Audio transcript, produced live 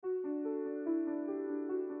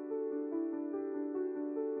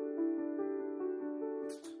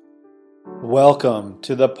Welcome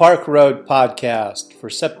to the Park Road Podcast for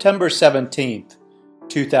September 17th,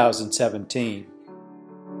 2017.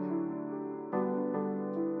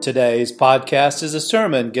 Today's podcast is a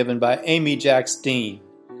sermon given by Amy Jacks Dean,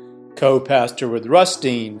 co-pastor with Russ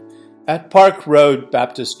Dean at Park Road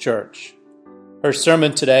Baptist Church. Her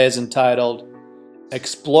sermon today is entitled,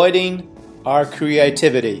 Exploiting Our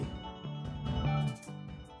Creativity.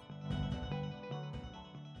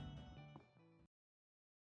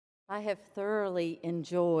 I have thoroughly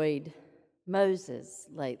enjoyed Moses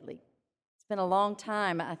lately. It's been a long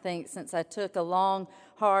time, I think, since I took a long,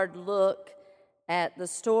 hard look at the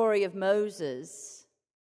story of Moses.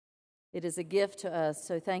 It is a gift to us,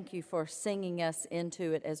 so thank you for singing us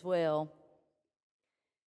into it as well.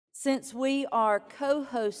 Since we are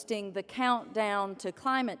co-hosting the Countdown to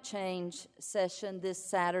Climate Change session this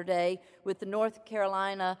Saturday with the North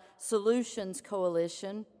Carolina Solutions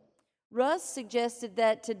Coalition, Russ suggested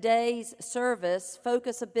that today's service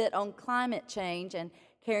focus a bit on climate change and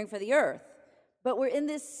caring for the earth. But we're in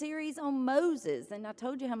this series on Moses, and I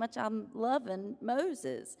told you how much I'm loving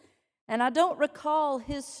Moses. And I don't recall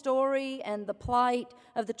his story and the plight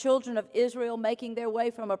of the children of Israel making their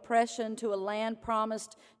way from oppression to a land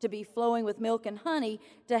promised to be flowing with milk and honey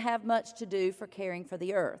to have much to do for caring for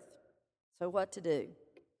the earth. So what to do?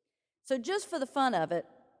 So just for the fun of it,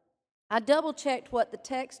 I double-checked what the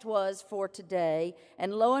text was for today,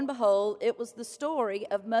 and lo and behold, it was the story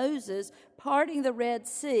of Moses parting the Red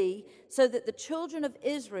Sea so that the children of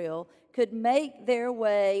Israel could make their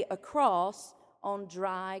way across on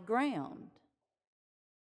dry ground.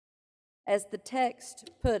 As the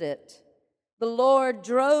text put it, the Lord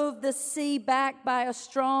drove the sea back by a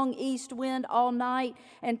strong east wind all night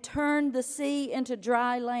and turned the sea into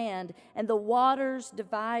dry land, and the waters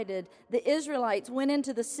divided. The Israelites went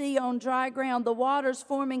into the sea on dry ground, the waters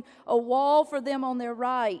forming a wall for them on their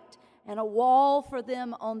right and a wall for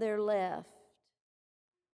them on their left.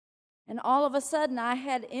 And all of a sudden, I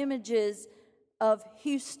had images of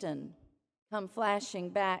Houston come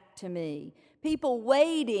flashing back to me. People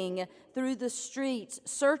wading through the streets,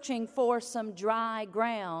 searching for some dry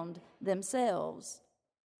ground themselves.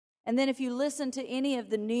 And then if you listen to any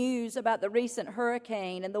of the news about the recent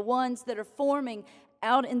hurricane and the ones that are forming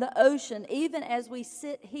out in the ocean, even as we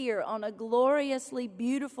sit here on a gloriously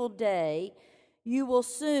beautiful day, you will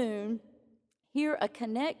soon hear a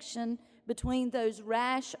connection between those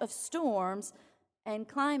rash of storms and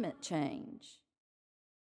climate change.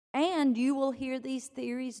 And you will hear these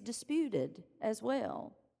theories disputed as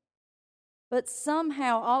well. But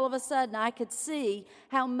somehow, all of a sudden, I could see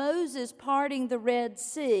how Moses parting the Red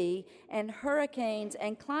Sea and hurricanes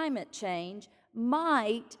and climate change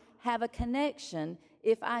might have a connection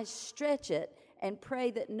if I stretch it and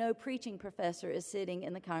pray that no preaching professor is sitting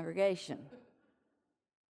in the congregation.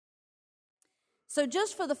 So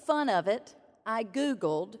just for the fun of it, I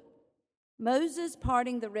Googled Moses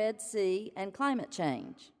parting the Red Sea and climate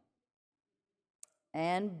change.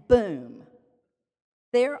 And boom,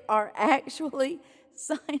 there are actually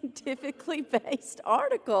scientifically based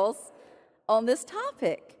articles on this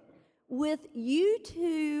topic with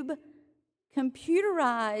YouTube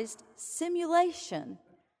computerized simulation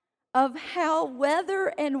of how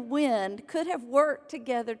weather and wind could have worked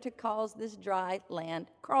together to cause this dry land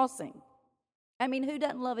crossing. I mean, who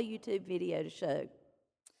doesn't love a YouTube video to show?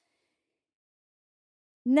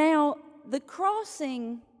 Now, the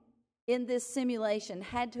crossing in this simulation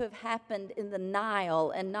had to have happened in the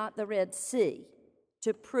Nile and not the Red Sea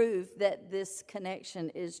to prove that this connection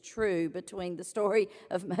is true between the story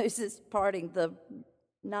of Moses parting the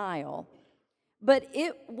Nile. But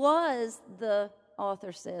it was, the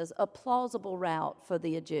author says, a plausible route for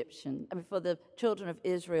for the children of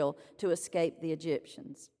Israel to escape the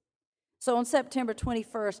Egyptians. So on September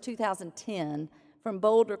 21st, 2010, from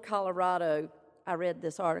Boulder, Colorado, I read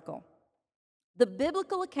this article. The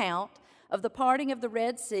biblical account of the parting of the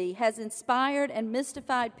Red Sea has inspired and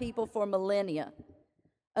mystified people for millennia.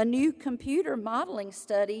 A new computer modeling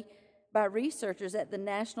study by researchers at the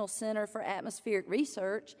National Center for Atmospheric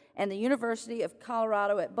Research and the University of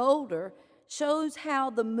Colorado at Boulder shows how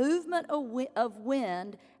the movement of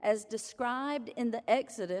wind, as described in the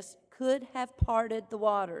Exodus, could have parted the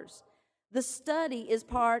waters. The study is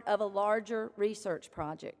part of a larger research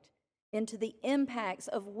project into the impacts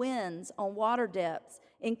of winds on water depths,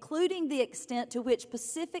 including the extent to which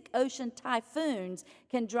Pacific Ocean typhoons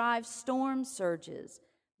can drive storm surges.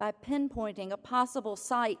 By pinpointing a possible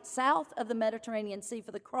site south of the Mediterranean Sea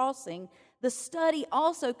for the crossing, the study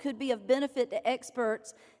also could be of benefit to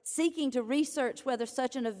experts seeking to research whether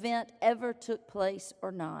such an event ever took place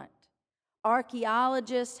or not.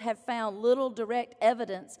 Archaeologists have found little direct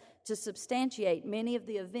evidence to substantiate many of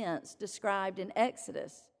the events described in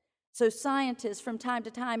Exodus. So scientists from time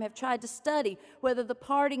to time have tried to study whether the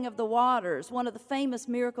parting of the waters, one of the famous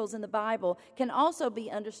miracles in the Bible, can also be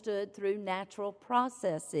understood through natural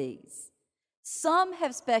processes. Some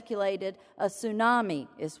have speculated a tsunami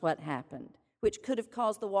is what happened, which could have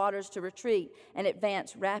caused the waters to retreat and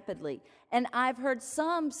advance rapidly. And I've heard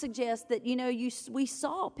some suggest that, we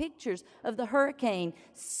saw pictures of the hurricane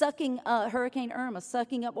Hurricane Irma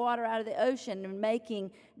sucking up water out of the ocean and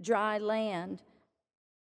making dry land.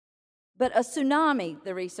 But a tsunami,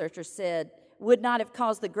 the researchers said, would not have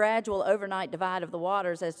caused the gradual overnight divide of the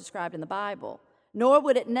waters as described in the Bible, nor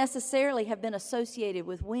would it necessarily have been associated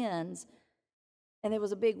with winds, and there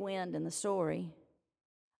was a big wind in the story.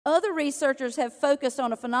 Other researchers have focused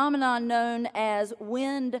on a phenomenon known as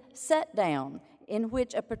wind set-down, in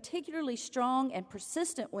which a particularly strong and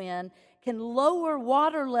persistent wind can lower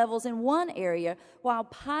water levels in one area while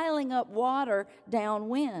piling up water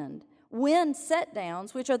downwind. Wind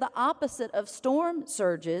set-downs, which are the opposite of storm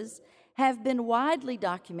surges, have been widely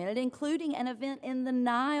documented, including an event in the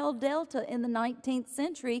Nile Delta in the 19th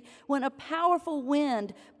century when a powerful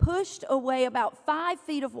wind pushed away about 5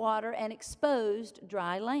 feet of water and exposed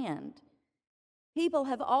dry land. People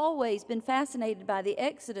have always been fascinated by the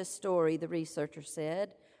Exodus story, the researcher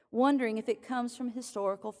said, wondering if it comes from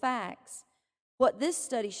historical facts. What this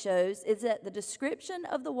study shows is that the description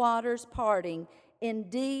of the waters parting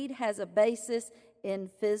indeed has a basis in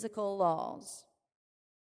physical laws.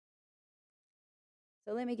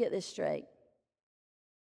 So let me get this straight.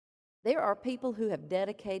 There are people who have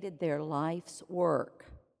dedicated their life's work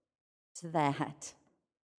to that.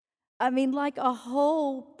 I mean, like a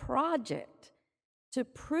whole project to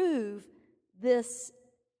prove this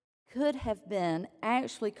could have been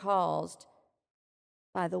actually caused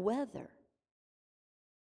by the weather.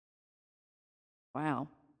 Wow.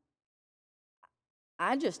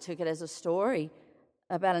 I just took it as a story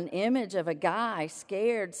about an image of a guy,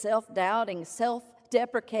 scared, self-doubting,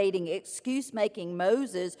 self-deprecating, excuse-making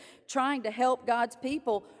Moses trying to help God's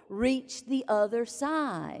people reach the other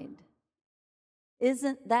side.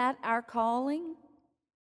 Isn't that our calling?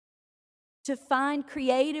 To find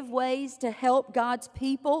creative ways to help God's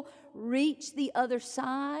people reach the other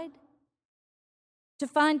side? To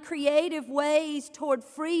find creative ways toward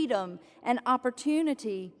freedom and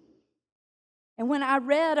opportunity. And when I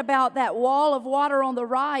read about that wall of water on the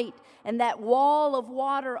right and that wall of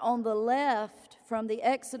water on the left from the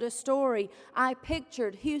Exodus story, I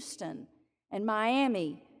pictured Houston and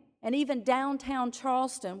Miami and even downtown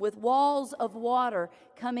Charleston with walls of water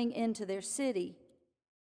coming into their city.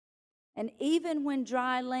 And even when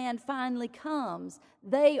dry land finally comes,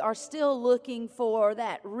 they are still looking for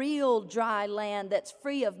that real dry land that's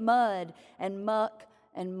free of mud and muck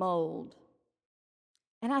and mold.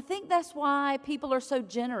 And I think that's why people are so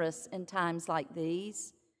generous in times like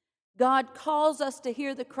these. God calls us to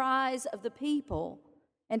hear the cries of the people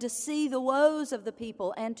and to see the woes of the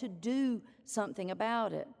people and to do something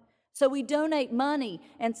about it. So we donate money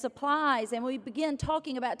and supplies, and we begin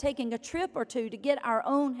talking about taking a trip or two to get our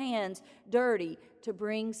own hands dirty to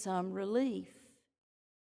bring some relief.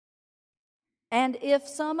 And if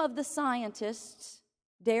some of the scientists,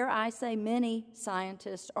 dare I say many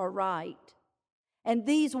scientists, are right, and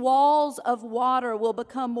these walls of water will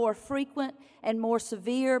become more frequent and more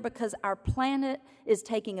severe because our planet is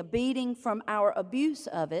taking a beating from our abuse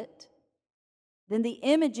of it, then the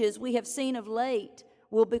images we have seen of late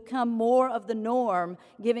will become more of the norm,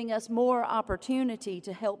 giving us more opportunity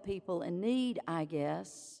to help people in need, I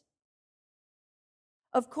guess.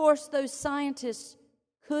 Of course, those scientists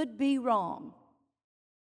could be wrong.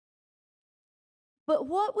 But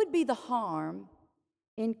what would be the harm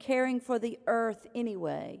in caring for the earth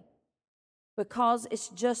anyway, because it's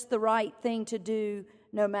just the right thing to do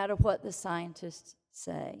no matter what the scientists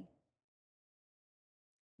say?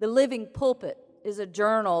 The Living Pulpit is a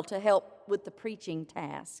journal to help with the preaching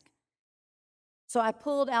task. So I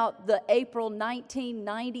pulled out the April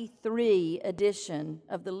 1993 edition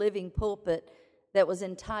of the Living Pulpit that was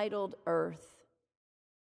entitled Earth.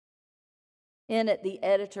 In it, the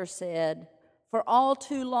editor said, "For all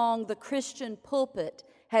too long, the Christian pulpit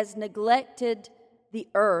has neglected the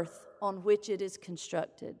earth on which it is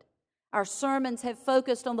constructed. Our sermons have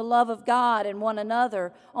focused on the love of God and one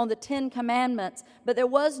another, on the 10 Commandments, but there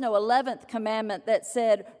was no 11th commandment that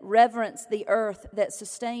said, 'Reverence the earth that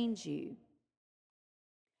sustains you.'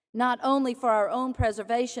 Not only for our own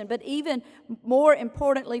preservation, but even more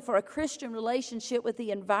importantly for a Christian relationship with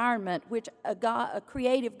the environment, which a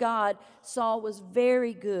creative God saw was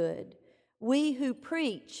very good. We who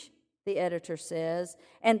preach the editor says,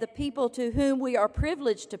 and the people to whom we are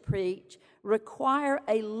privileged to preach require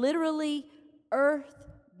a literally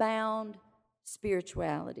earth-bound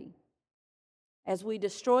spirituality. As we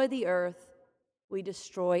destroy the earth, we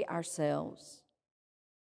destroy ourselves.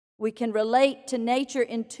 We can relate to nature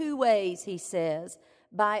in two ways, he says,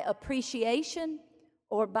 by appreciation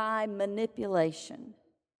or by manipulation.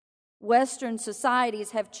 Western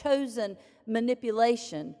societies have chosen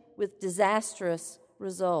manipulation with disastrous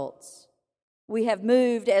results. We have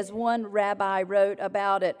moved, as one rabbi wrote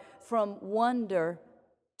about it, from wonder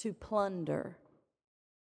to plunder.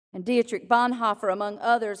 And Dietrich Bonhoeffer, among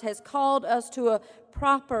others, has called us to a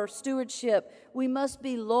proper stewardship. We must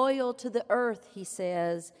be loyal to the earth, he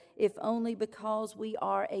says, if only because we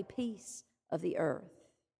are a piece of the earth.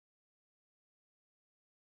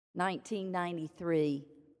 1993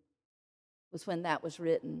 was when that was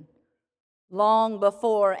written, long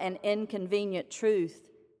before An Inconvenient Truth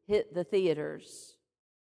hit the theaters.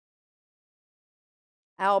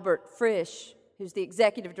 Albert Frisch, who's the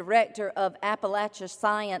executive director of Appalachia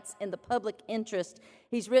Science in the Public Interest,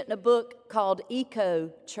 he's written a book called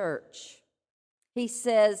Eco Church. He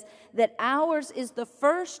says that ours is the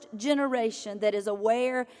first generation that is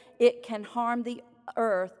aware it can harm the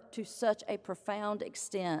earth to such a profound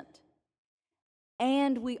extent.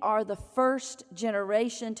 And we are the first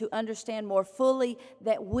generation to understand more fully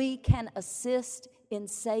that we can assist in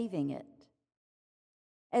saving it.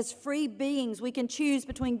 As free beings, we can choose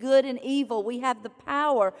between good and evil. We have the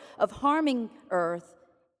power of harming earth,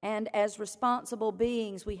 and as responsible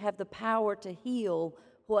beings, we have the power to heal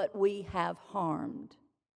what we have harmed.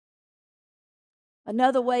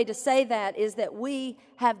 Another way to say that is that we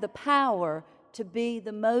have the power to be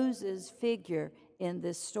the Moses figure in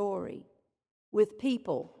this story, with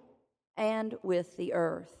people and with the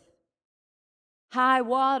earth. High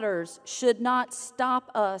waters should not stop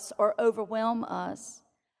us or overwhelm us.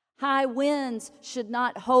 High winds should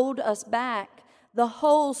not hold us back. The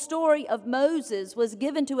whole story of Moses was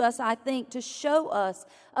given to us, I think, to show us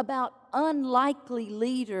about unlikely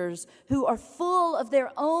leaders who are full of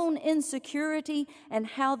their own insecurity and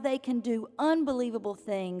how they can do unbelievable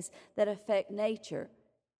things that affect nature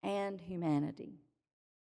and humanity.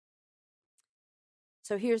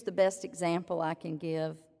 So here's the best example I can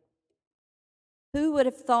give. Who would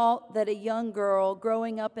have thought that a young girl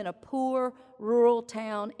growing up in a poor rural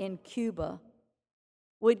town in Cuba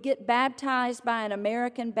would get baptized by an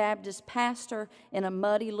American Baptist pastor in a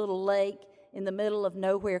muddy little lake in the middle of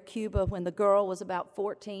nowhere, Cuba, when the girl was about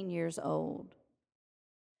 14 years old?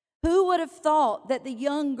 Who would have thought that the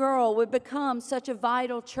young girl would become such a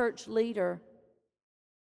vital church leader?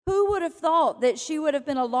 Who would have thought that she would have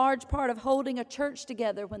been a large part of holding a church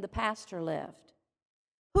together when the pastor left?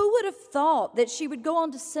 Who would have thought that she would go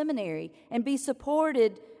on to seminary and be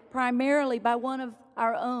supported primarily by one of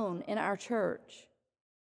our own in our church?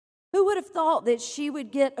 Who would have thought that she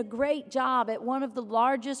would get a great job at one of the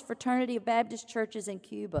largest fraternity of Baptist churches in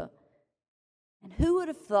Cuba? And who would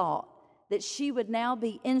have thought that she would now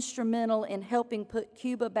be instrumental in helping put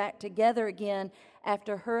Cuba back together again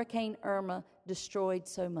after Hurricane Irma destroyed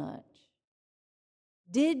so much?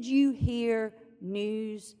 Did you hear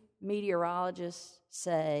news meteorologists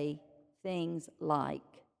say things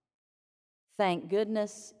like, "Thank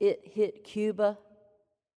goodness it hit Cuba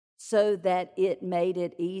so that it made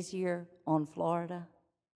it easier on Florida"?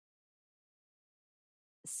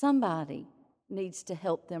 Somebody needs to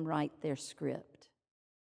help them write their script.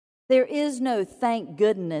 There is no "thank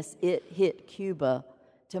goodness it hit Cuba"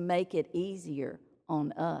 to make it easier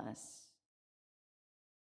on us.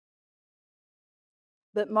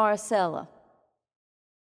 But Maricela,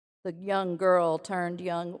 the young girl turned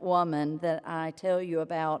young woman that I tell you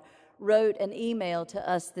about, wrote an email to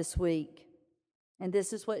us this week. And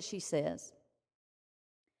this is what she says.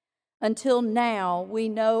 Until now, we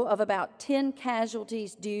know of about 10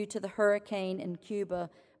 casualties due to the hurricane in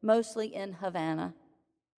Cuba, mostly in Havana.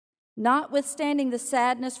 Notwithstanding the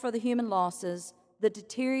sadness for the human losses, the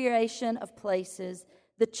deterioration of places,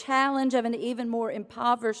 the challenge of an even more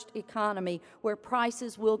impoverished economy where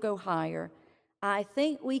prices will go higher, I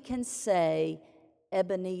think we can say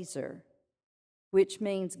Ebenezer, which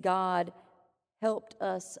means God helped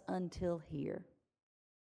us until here.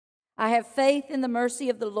 I have faith in the mercy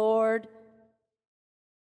of the Lord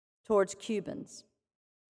towards Cubans.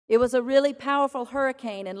 It was a really powerful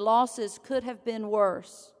hurricane, and losses could have been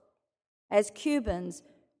worse. As Cubans,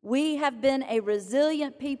 we have been a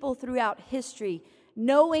resilient people throughout history,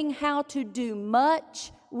 knowing how to do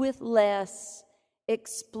much with less,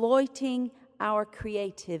 exploiting our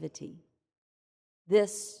creativity.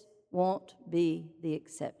 This won't be the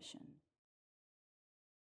exception.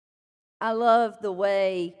 I love the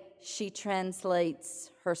way she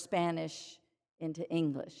translates her Spanish into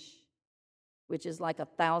English, which is like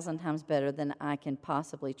 1,000 times better than I can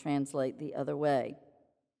possibly translate the other way.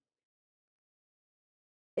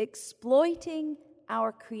 Exploiting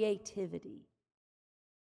our creativity.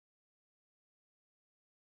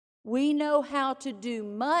 We know how to do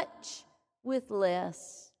much with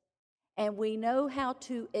less, and we know how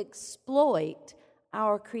to exploit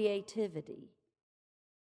our creativity.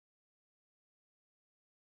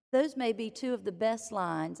 Those may be two of the best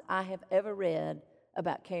lines I have ever read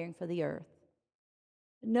about caring for the earth.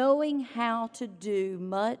 Knowing how to do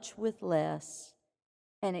much with less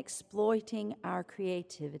and exploiting our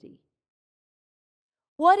creativity.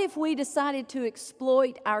 What if we decided to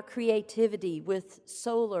exploit our creativity with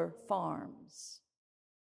solar farms?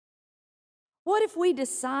 What if we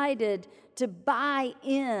decided to buy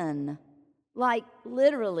in, like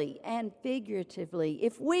literally and figuratively?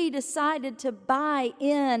 If we decided to buy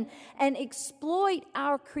in and exploit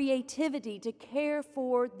our creativity to care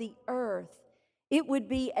for the earth, it would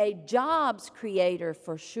be a jobs creator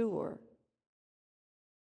for sure.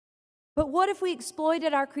 But what if we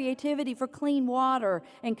exploited our creativity for clean water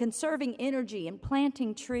and conserving energy and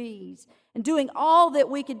planting trees and doing all that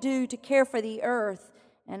we could do to care for the earth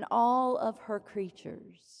and all of her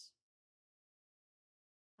creatures?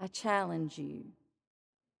 I challenge you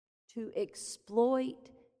to exploit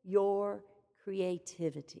your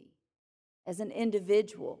creativity as an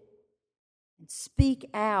individual and speak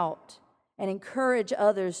out and encourage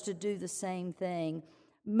others to do the same thing.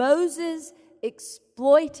 Moses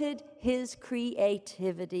exploited his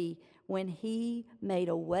creativity when he made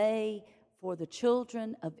a way for the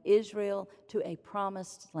children of Israel to a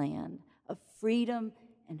promised land of freedom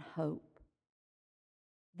and hope.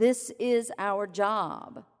 This is our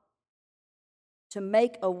job, to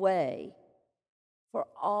make a way for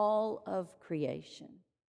all of creation.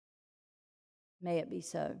 May it be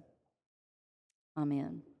so.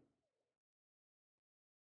 Amen.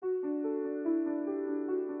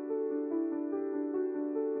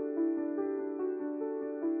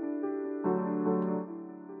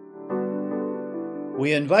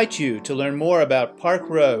 We invite you to learn more about Park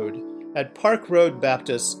Road at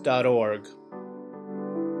parkroadbaptist.org.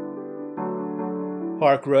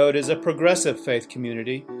 Park Road is a progressive faith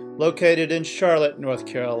community located in Charlotte, North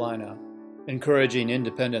Carolina, encouraging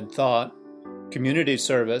independent thought, community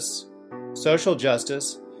service, social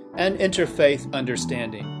justice, and interfaith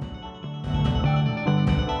understanding.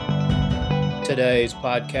 Today's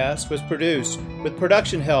podcast was produced with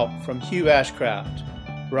production help from Hugh Ashcraft,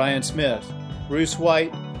 Brian Smith, Bruce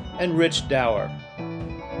White, and Rich Dower.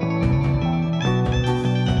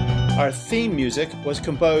 Our theme music was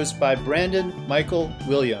composed by Brandon Michael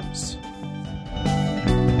Williams.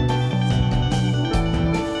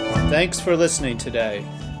 Thanks for listening today.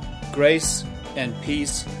 Grace and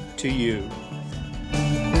peace to you.